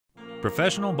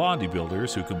Professional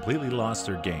bodybuilders who completely lost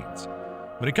their gains.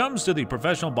 When it comes to the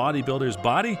professional bodybuilder's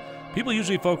body, people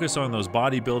usually focus on those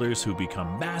bodybuilders who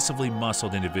become massively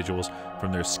muscled individuals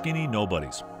from their skinny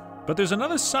nobodies. But there's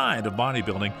another side of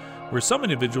bodybuilding where some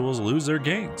individuals lose their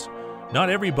gains.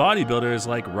 Not every bodybuilder is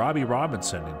like Robbie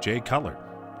Robinson and Jay Cutler,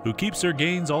 who keeps their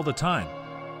gains all the time.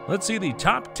 Let's see the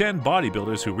top 10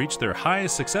 bodybuilders who reached their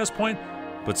highest success point,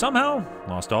 but somehow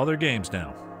lost all their gains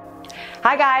now.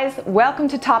 Hi guys, welcome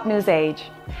to TopNewsage.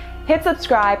 Hit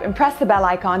subscribe and press the bell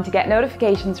icon to get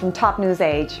notifications from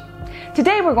TopNewsage.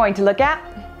 Today we're going to look at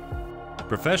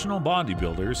professional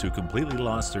bodybuilders who completely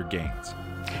lost their gains.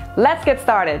 Let's get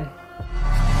started.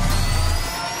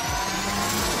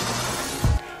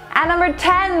 At number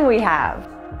 10 we have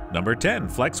Number 10,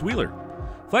 Flex Wheeler.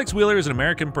 Flex Wheeler is an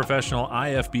American professional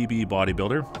IFBB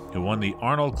bodybuilder who won the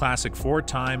Arnold Classic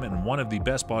 4-time and one of the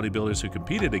best bodybuilders who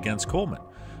competed against Coleman.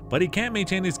 But he can't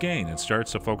maintain his gain and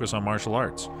starts to focus on martial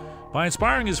arts. By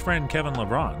inspiring his friend Kevin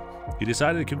Levrone, he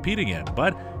decided to compete again,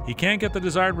 but he can't get the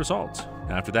desired results.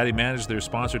 After that, he managed their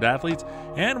sponsored athletes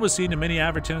and was seen in many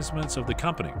advertisements of the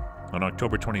company. On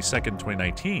October 22,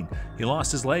 2019, he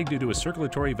lost his leg due to a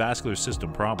circulatory vascular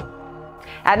system problem.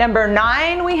 At number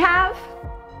 9 we have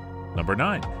Number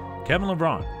 9, Kevin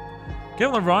Levrone.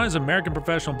 Kevin Levrone is an American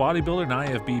professional bodybuilder and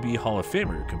IFBB Hall of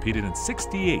Famer who competed in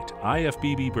 68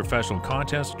 IFBB professional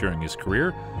contests during his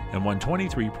career and won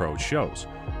 23 pro shows.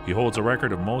 He holds a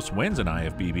record of most wins in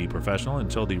IFBB professional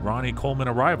until the Ronnie Coleman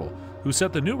arrival, who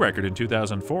set the new record in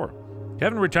 2004.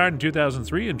 Kevin retired in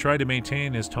 2003 and tried to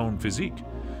maintain his toned physique.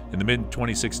 In the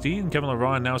mid-2016, Kevin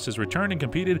Levrone announced his return and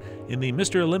competed in the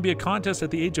Mr. Olympia contest at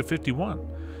the age of 51.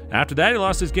 After that, he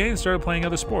lost his gain and started playing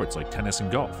other sports like tennis and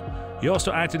golf. He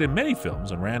also acted in many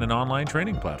films and ran an online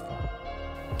training platform.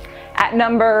 At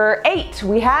number 8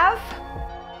 we have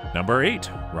Number 8,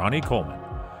 Ronnie Coleman.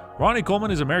 Ronnie Coleman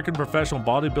is an American professional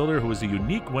bodybuilder who was the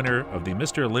unique winner of the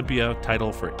Mr. Olympia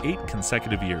title for 8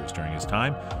 consecutive years during his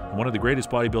time and one of the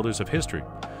greatest bodybuilders of history.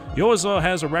 He also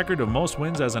has a record of most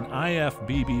wins as an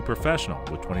IFBB professional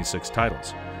with 26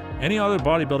 titles. Any other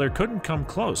bodybuilder couldn't come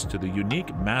close to the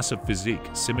unique, massive physique,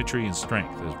 symmetry, and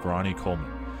strength as Ronnie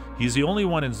Coleman. He's the only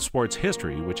one in sports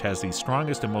history which has the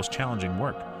strongest and most challenging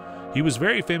work. He was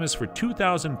very famous for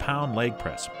 2,000-pound leg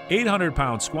press,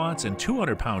 800-pound squats, and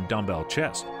 200-pound dumbbell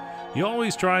chest. He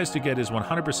always tries to get his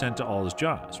 100% to all his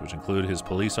jobs, which include his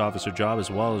police officer job as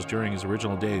well as during his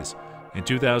original days. In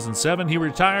 2007, he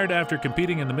retired after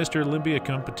competing in the Mr. Olympia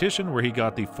competition where he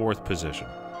got the 4th position.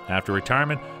 After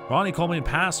retirement, Ronnie Coleman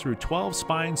passed through 12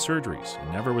 spine surgeries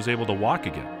and never was able to walk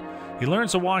again. He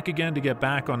learns to walk again to get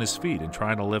back on his feet and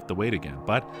try to lift the weight again,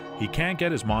 but he can't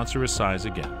get his monstrous size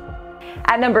again.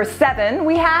 At number 7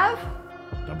 we have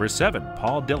Number 7,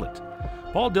 Paul Dillett.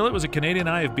 Paul Dillett was a Canadian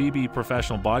IFBB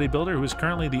professional bodybuilder who is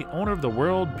currently the owner of the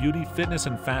World Beauty Fitness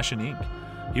and Fashion Inc.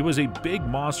 He was a big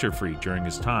monster freak during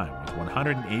his time with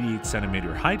 188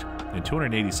 centimeter height and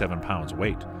 287 pounds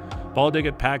weight. Paul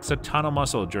Dillett packs a ton of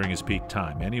muscle during his peak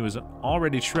time, and he was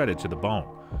already shredded to the bone.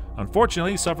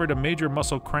 Unfortunately, he suffered a major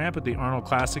muscle cramp at the Arnold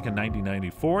Classic in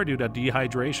 1994 due to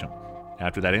dehydration.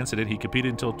 After that incident, he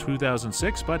competed until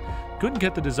 2006, but couldn't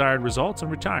get the desired results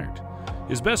and retired.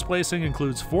 His best placing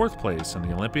includes 4th place in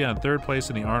the Olympia and 3rd place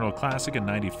in the Arnold Classic in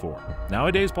 '94.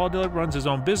 Nowadays, Paul Dillett runs his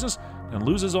own business and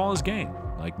loses all his gain,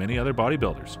 like many other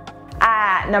bodybuilders.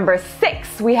 At number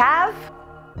 6 we have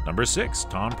Number 6,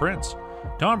 Tom Prince.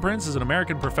 Tom Prince is an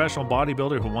American professional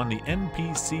bodybuilder who won the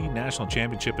NPC National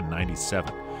Championship in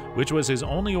 '97, which was his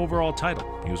only overall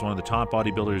title. He was one of the top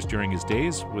bodybuilders during his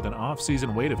days with an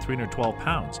off-season weight of 312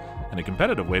 pounds and a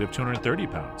competitive weight of 230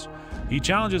 pounds. He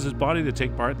challenges his body to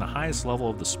take part in the highest level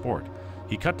of the sport.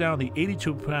 He cut down the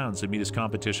 82 pounds to meet his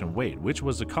competition weight, which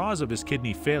was the cause of his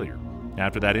kidney failure.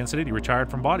 After that incident, he retired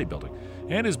from bodybuilding,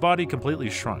 and his body completely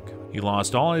shrunk. He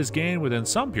lost all his gain within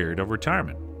some period of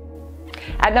retirement.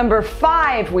 At number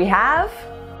 5 we have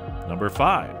Number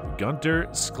 5, Gunter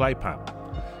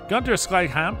Schleikamp. Gunter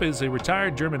Schleikamp is a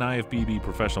retired German IFBB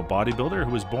professional bodybuilder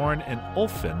who was born in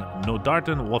Ulfen,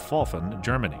 Nordrhein-Westfalen,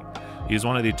 Germany. He is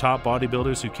one of the top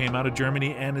bodybuilders who came out of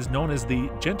Germany and is known as the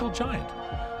Gentle Giant.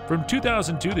 From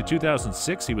 2002 to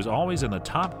 2006, he was always in the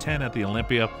top 10 at the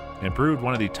Olympia and proved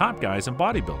one of the top guys in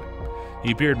bodybuilding.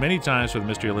 He appeared many times for the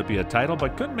Mr. Olympia title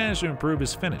but couldn't manage to improve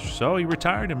his finish, so he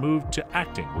retired and moved to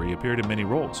acting, where he appeared in many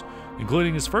roles,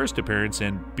 including his first appearance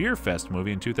in Beer Fest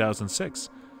movie in 2006.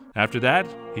 After that,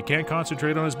 he can't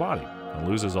concentrate on his body and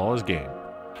loses all his gain.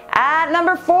 At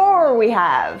number 4 we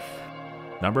have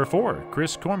Number 4,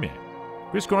 Chris Cormier.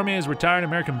 Chris Cormier is a retired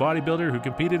American bodybuilder who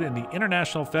competed in the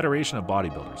International Federation of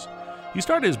Bodybuilders. He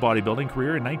started his bodybuilding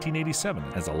career in 1987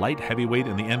 as a light heavyweight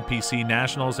in the NPC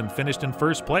Nationals and finished in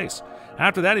first place.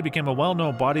 After that, he became a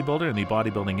well-known bodybuilder in the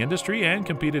bodybuilding industry and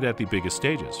competed at the biggest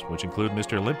stages, which include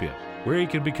Mr. Olympia, where he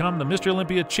can become the Mr.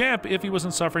 Olympia champ if he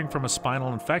wasn't suffering from a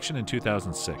spinal infection in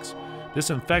 2006. This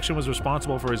infection was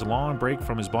responsible for his long break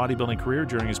from his bodybuilding career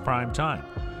during his prime time.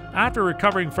 After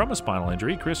recovering from a spinal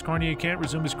injury, Chris Cormier can't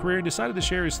resume his career and decided to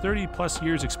share his 30-plus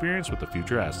years experience with the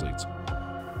future athletes.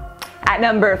 At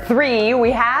number 3,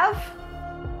 we have...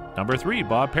 Number 3,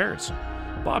 Bob Paris.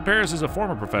 Bob Paris is a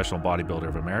former professional bodybuilder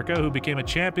of America who became a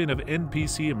champion of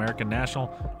NPC American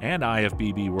National and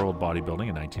IFBB World Bodybuilding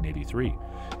in 1983.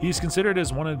 He is considered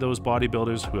as one of those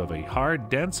bodybuilders who have a hard,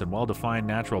 dense, and well-defined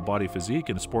natural body physique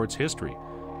in sports history.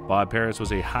 Bob Paris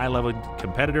was a high-level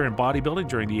competitor in bodybuilding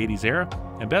during the 80s era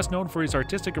and best known for his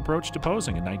artistic approach to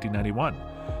posing in 1991.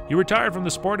 He retired from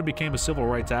the sport and became a civil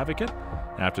rights advocate.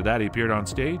 After that, he appeared on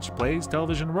stage, plays,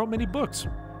 television, and wrote many books.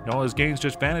 All his gains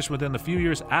just vanished within the few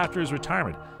years after his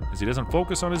retirement, as he doesn't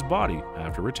focus on his body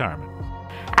after retirement.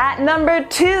 At number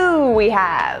 2, we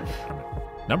have...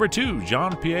 Number 2,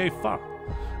 Jean-Pierre Fa.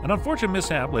 An unfortunate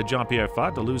mishap led Jean-Pierre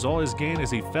Fa to lose all his gain as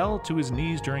he fell to his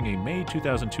knees during a May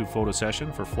 2002 photo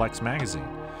session for Flex magazine.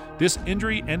 This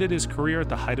injury ended his career at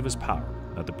the height of his power.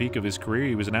 At the peak of his career,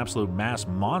 he was an absolute mass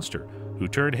monster who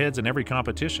turned heads in every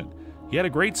competition. He had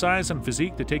a great size and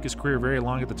physique to take his career very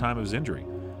long at the time of his injury.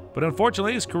 But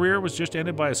unfortunately, his career was just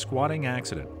ended by a squatting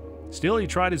accident. Still, he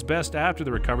tried his best after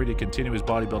the recovery to continue his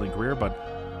bodybuilding career,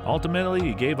 but ultimately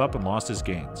he gave up and lost his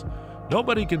gains.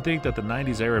 Nobody can think that the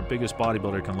 90s era biggest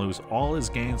bodybuilder can lose all his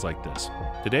gains like this.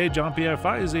 Today, Jean-Pierre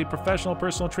Fa is a professional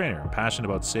personal trainer and passionate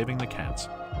about saving the cats.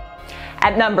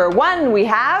 At number 1, we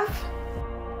have...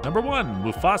 Number 1,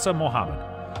 Mufasa Mohammed.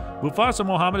 Mufasa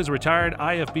Mohammed is a retired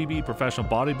IFBB professional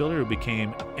bodybuilder who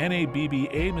became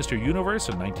NABBA Mr. Universe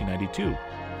in 1992.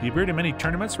 He appeared in many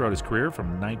tournaments throughout his career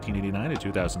from 1989 to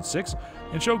 2006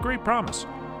 and showed great promise.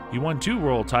 He won 2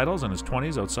 world titles in his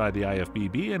 20s outside the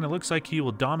IFBB, and it looks like he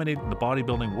will dominate in the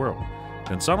bodybuilding world.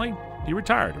 Then suddenly, he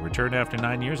retired and returned after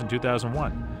 9 years in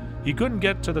 2001. He couldn't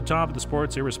get to the top of the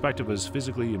sports irrespective of his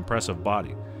physically impressive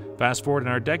body. Fast forward in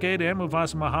our decade, and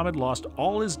Mufasa Mohammed lost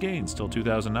all his gains till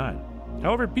 2009.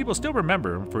 However, people still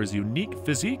remember him for his unique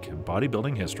physique and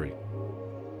bodybuilding history.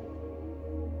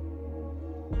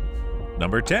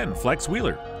 Number 10, Flex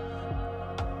Wheeler.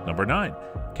 Number 9,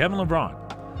 Kevin Levrone.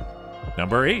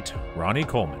 Number 8, Ronnie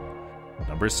Coleman.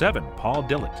 Number 7, Paul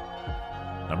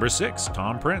Dillett. Number 6,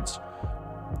 Tom Prince.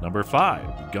 Number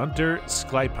 5, Gunter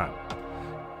Skleipan.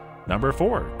 Number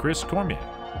 4, Chris Cormier.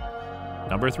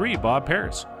 Number 3, Bob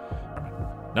Paris.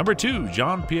 Number 2,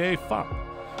 Jean-Pierre Fa.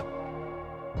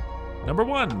 Number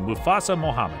 1, Mufasa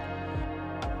Mohammed.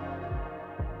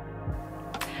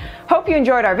 Hope you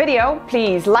enjoyed our video.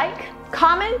 Please like,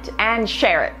 comment, and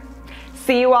share it.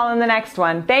 See you all in the next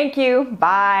one. Thank you.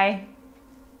 Bye.